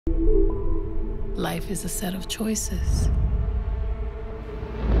Life is a set of choices.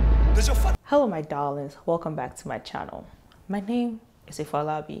 Hello my darlings, welcome back to my channel. My name is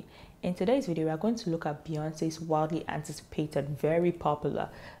Ifalabi. In today's video, we are going to look at Beyonce's wildly anticipated, very popular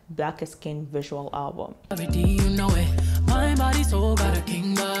Black Skin visual album. You know it. My body so got a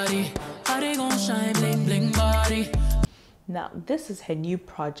king body. How they gon' shine, bling bling body. Now, this is her new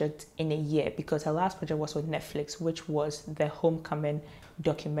project in a year because her last project was with Netflix, which was the Homecoming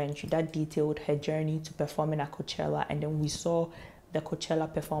documentary that detailed her journey to performing at Coachella, and then we saw the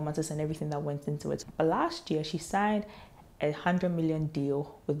Coachella performances and everything that went into it. But last year, she signed a $100 million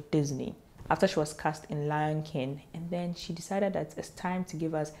deal with Disney after she was cast in Lion King, and then she decided that it's time to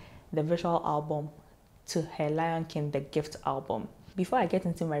give us the visual album to her Lion King The Gift album. Before I get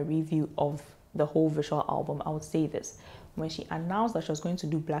into my review of the whole visual album, I would say this. When she announced that she was going to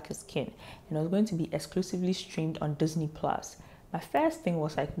do Black Skin and it was going to be exclusively streamed on Disney Plus, my first thing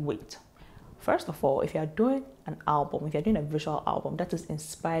was like, wait. First of all, if you're doing an album, if you're doing a visual album that is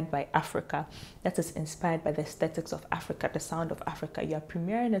inspired by Africa, that is inspired by the aesthetics of Africa, the sound of Africa, you're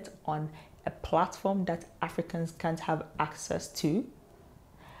premiering it on a platform that Africans can't have access to.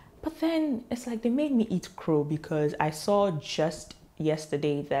 But then it's like they made me eat crow because I saw just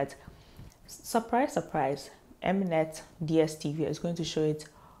yesterday that, surprise, surprise, Mnet DSTV is going to show it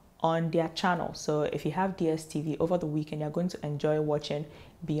on their channel. So if you have DSTV over the weekend, you're going to enjoy watching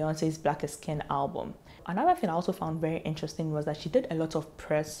Beyonce's Black Skin album. Another thing I also found very interesting was that she did a lot of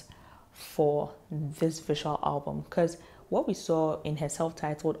press for this visual album, because what we saw in her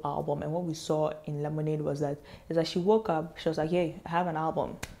self-titled album and what we saw in Lemonade was that she woke up, she was like, hey, I have an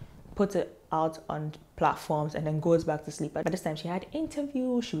album, puts it out on platforms and then goes back to sleep. But this time she had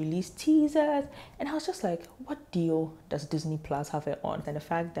interviews, she released teasers, and I was just like, what deal does Disney Plus have it on? And the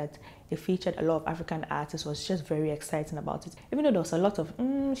fact that it featured a lot of African artists was just very exciting about it. Even though there was a lot of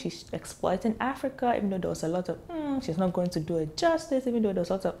she's exploiting Africa, even though there was a lot of she's not going to do it justice, even though there was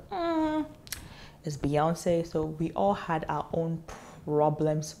a lot of it's Beyonce. So we all had our own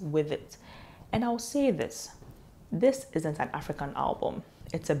problems with it. And I'll say this isn't an African album,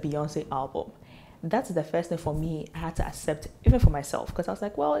 it's a Beyonce album. That's the first thing for me I had to accept, even for myself, because I was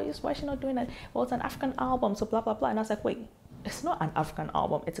like, well, why is she not doing that? Well, it's an African album, so blah blah blah. And I was like, wait, it's not an African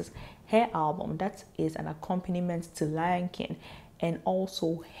album, it is her album that is an accompaniment to Lion King and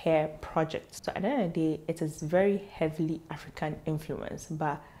also her project. So at the end of the day, it is very heavily African influence,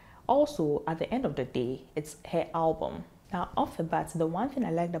 but also at the end of the day, it's her album. Now, off the bat, the one thing I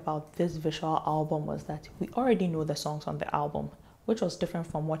liked about this visual album was that we already know the songs on the album, which was different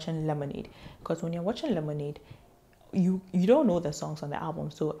from watching Lemonade. Because when you're watching Lemonade, you don't know the songs on the album.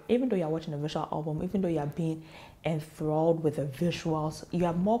 So even though you're watching a visual album, even though you're being enthralled with the visuals, you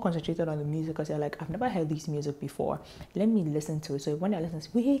are more concentrated on the music because you're like, I've never heard this music before. Let me listen to it. So when I listen to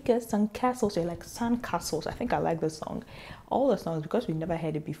We Get Sun Castles, you're like, Sun Castles. I think I like this song. All the songs, because we never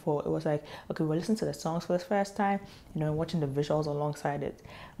heard it before, it was like, okay, we're listening to the songs for the first time, and watching the visuals alongside it.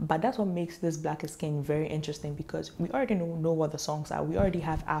 But that's what makes this Black Skin very interesting, because we already know what the songs are. We already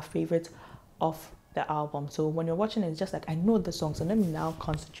have our favorites of the album. So when you're watching it, it's just like, I know the songs, so let me now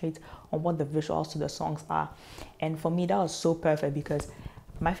concentrate on what the visuals to the songs are. And for me, that was so perfect, because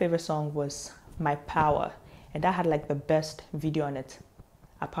my favorite song was My Power, and that had like the best video on it,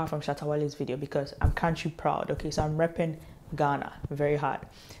 apart from Shatta Wale's video, because I'm country proud. Okay, so I'm repping Ghana very hard.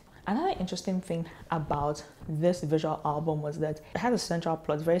 Another interesting thing about this visual album was that it has a central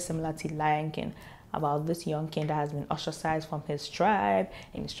plot very similar to Lion King, about this young king that has been ostracized from his tribe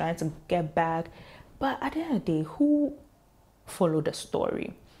and he's trying to get back. But at the end of the day, who followed the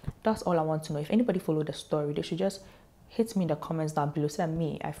story? That's all I want to know. If anybody followed the story, they should just hit me in the comments down below. Say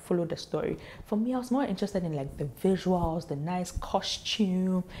me, I followed the story. For me, I was more interested in like the visuals, the nice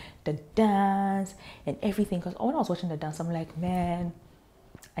costume, the dance and everything. Because when I was watching the dance, I'm like, man,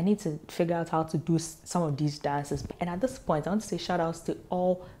 I need to figure out how to do some of these dances. And at this point, I want to say shout outs to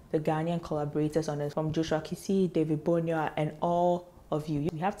all the Ghanaian collaborators on it, from Joshua Kisi, David Bonia, and all of you.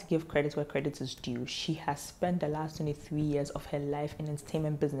 We have to give credit where credit is due. She has spent the last 23 years of her life in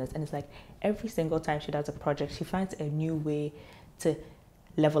entertainment business, and it's like every single time she does a project, she finds a new way to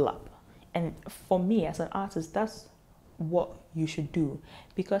level up. And for me as an artist, that's what you should do,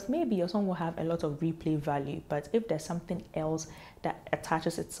 because maybe your song will have a lot of replay value, but if there's something else that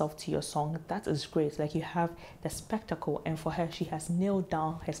attaches itself to your song, that is great. Like, you have the spectacle, and for her, she has nailed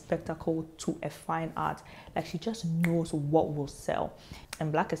down her spectacle to a fine art. Like, she just knows what will sell,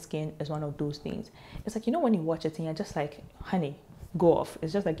 and Black Skin is one of those things. It's like, when you watch it and you're just like, honey, go off.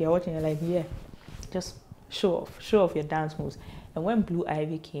 It's just like you're watching, you're like, yeah, just show off your dance moves. And when Blue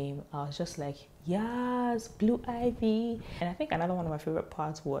Ivy came, I was just like, yes, Blue Ivy. And I think another one of my favorite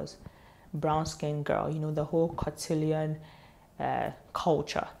parts was brown skin girl, you know, the whole cotillion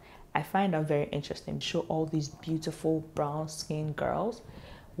culture. I find that very interesting. To show all these beautiful brown skin girls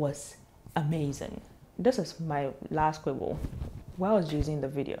was amazing. This is my last quibble. While I was using the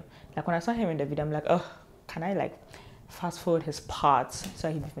video, like when I saw him in the video, I'm like, oh, can I like fast forward his parts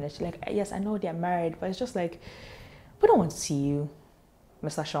so he'd be finished? Like, yes, I know they're married, but it's just like, we don't want to see you,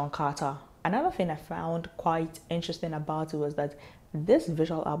 Mr. Sean Carter. Another thing I found quite interesting about it was that this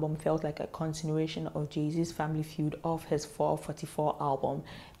visual album felt like a continuation of Jay-Z's Family Feud of his 444 album,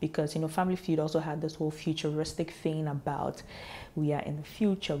 because, you know, Family Feud also had this whole futuristic thing about we are in the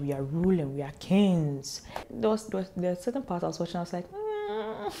future, we are ruling, we are kings. There are certain parts I was watching, I was like,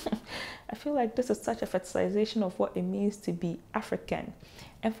 I feel like this is such a fetishization of what it means to be African.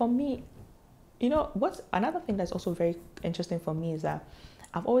 And for me, you know, what's another thing that's also very interesting for me is that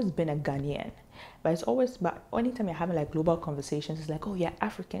I've always been a Ghanaian, but anytime you're having like global conversations, it's like, oh, yeah,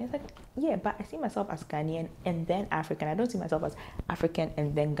 African. It's like, yeah, but I see myself as Ghanaian and then African. I don't see myself as African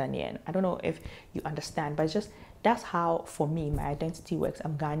and then Ghanaian. I don't know if you understand, but it's just, that's how, for me, my identity works.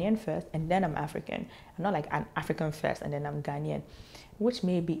 I'm Ghanaian first and then I'm African. I'm not like an African first and then I'm Ghanaian, which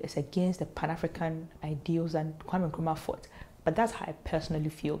maybe is against the Pan-African ideals and Kwame Nkrumah fought. But that's how I personally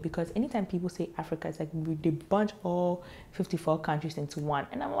feel, because anytime people say Africa, it's like they bunch all 54 countries into one.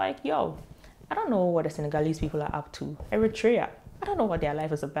 And I'm like, yo, I don't know what the Senegalese people are up to. Eritrea, I don't know what their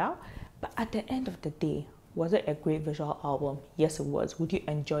life is about. But at the end of the day, was it a great visual album? Yes, it was. Would you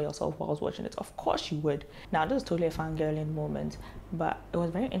enjoy yourself while watching it? Of course you would. Now, this is totally a fangirling moment, but it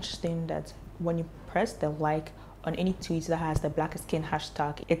was very interesting that when you press the like on any tweet that has the black skin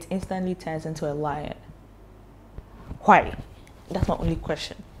hashtag, it instantly turns into a lion. Why? That's my only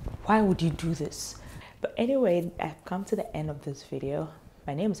question. Why would you do this? But anyway, I've come to the end of this video.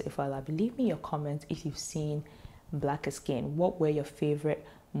 My name is Ifala. Leave me your comments if you've seen Black Skin. What were your favorite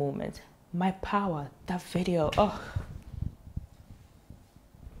moments? My power, that video. Oh,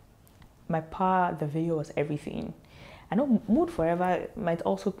 my power, the video was everything. I know Mood Forever might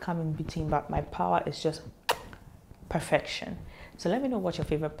also come in between, but my power is just perfection. So let me know what your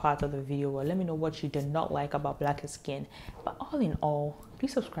favorite part of the video was. Let me know what you did not like about Black Skin. But all in all,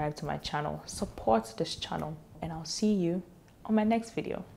 please subscribe to my channel, support this channel, and I'll see you on my next video.